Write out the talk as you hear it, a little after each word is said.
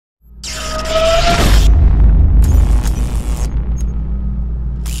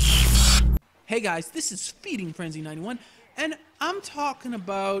Hey guys, this is Feeding Frenzy 91, and I'm talking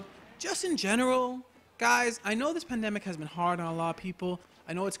about just in general, guys. I know this pandemic has been hard on a lot of people.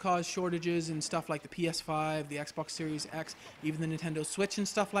 I know it's caused shortages in stuff like the PS5, the Xbox Series X, even the Nintendo Switch and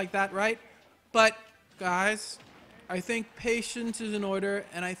stuff like that, right? But guys, I think patience is in order,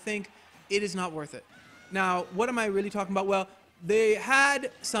 and I think it is not worth it. Now, what am I really talking about? Well, they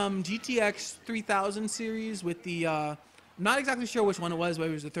had some GTX 3000 series with the not exactly sure which one it was, whether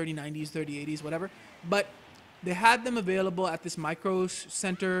it was the 3090s, 3080s, whatever, but they had them available at this micro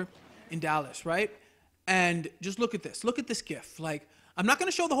center in Dallas, right? And just look at this. Look at this GIF. Like, I'm not going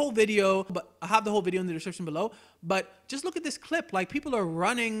to show the whole video, but I have the whole video in the description below. But just look at this clip. Like, people are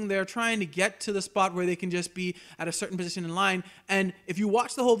running. They're trying to get to the spot where they can just be at a certain position in line. And if you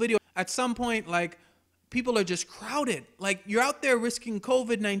watch the whole video, at some point, like, people are just crowded. Like, you're out there risking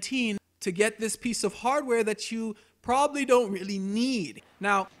COVID-19 to get this piece of hardware that you probably don't really need.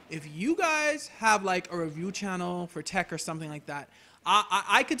 Now, if you guys have like a review channel for tech or something like that,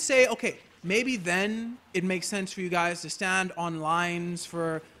 I could say, okay, maybe then it makes sense for you guys to stand on lines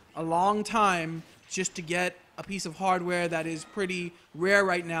for a long time just to get a piece of hardware that is pretty rare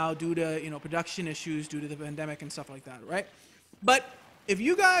right now due to, production issues due to the pandemic and stuff like that, right? But if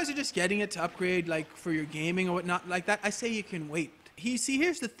you guys are just getting it to upgrade like for your gaming or whatnot like that, I say you can wait. See,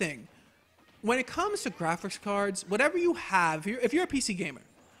 here's the thing. When it comes to graphics cards, whatever you have, if you're a PC gamer,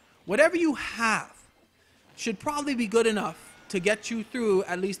 whatever you have should probably be good enough to get you through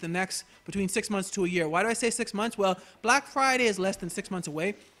at least the next between 6 months to a year. Why do I say 6 months? Well, Black Friday is less than 6 months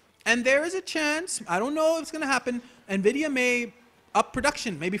away, and there is a chance, I don't know if it's going to happen, NVIDIA may up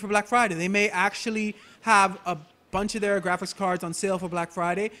production maybe for Black Friday. They may actually have a bunch of their graphics cards on sale for Black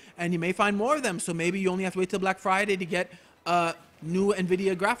Friday, and you may find more of them, so maybe you only have to wait till Black Friday to get a new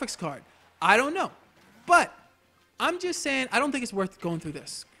NVIDIA graphics card. I don't know, but I'm just saying I don't think it's worth going through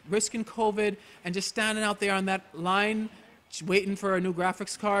this, risking COVID and just standing out there on that line waiting for a new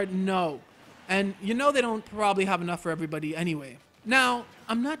graphics card. No. And they don't probably have enough for everybody anyway. Now,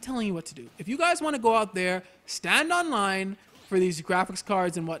 I'm not telling you what to do. If you guys want to go out there, stand online for these graphics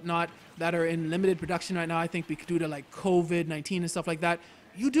cards and whatnot that are in limited production right now, I think due to like COVID-19 and stuff like that,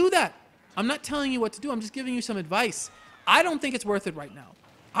 you do that. I'm not telling you what to do. I'm just giving you some advice. I don't think it's worth it right now.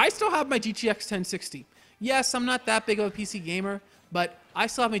 I still have my GTX 1060. Yes, I'm not that big of a PC gamer, but I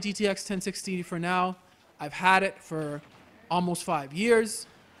still have my GTX 1060 for now. I've had it for almost 5 years,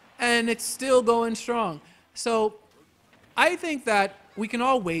 and it's still going strong. So I think that we can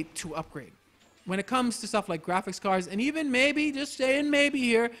all wait to upgrade. When it comes to stuff like graphics cards, and even maybe, just saying maybe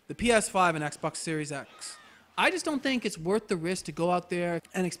here, the PS5 and Xbox Series X. I just don't think it's worth the risk to go out there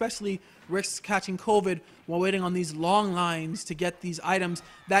and especially risk catching COVID while waiting on these long lines to get these items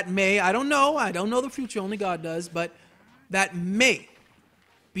that may, I don't know the future, only God does, but that may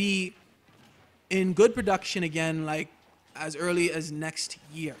be in good production again, like as early as next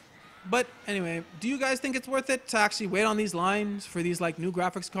year. But anyway, do you guys think it's worth it to actually wait on these lines for these like new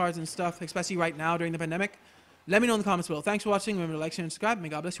graphics cards and stuff, especially right now during the pandemic? Let me know in the comments below. Thanks for watching. Remember to like, share, and subscribe. May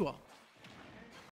God bless you all.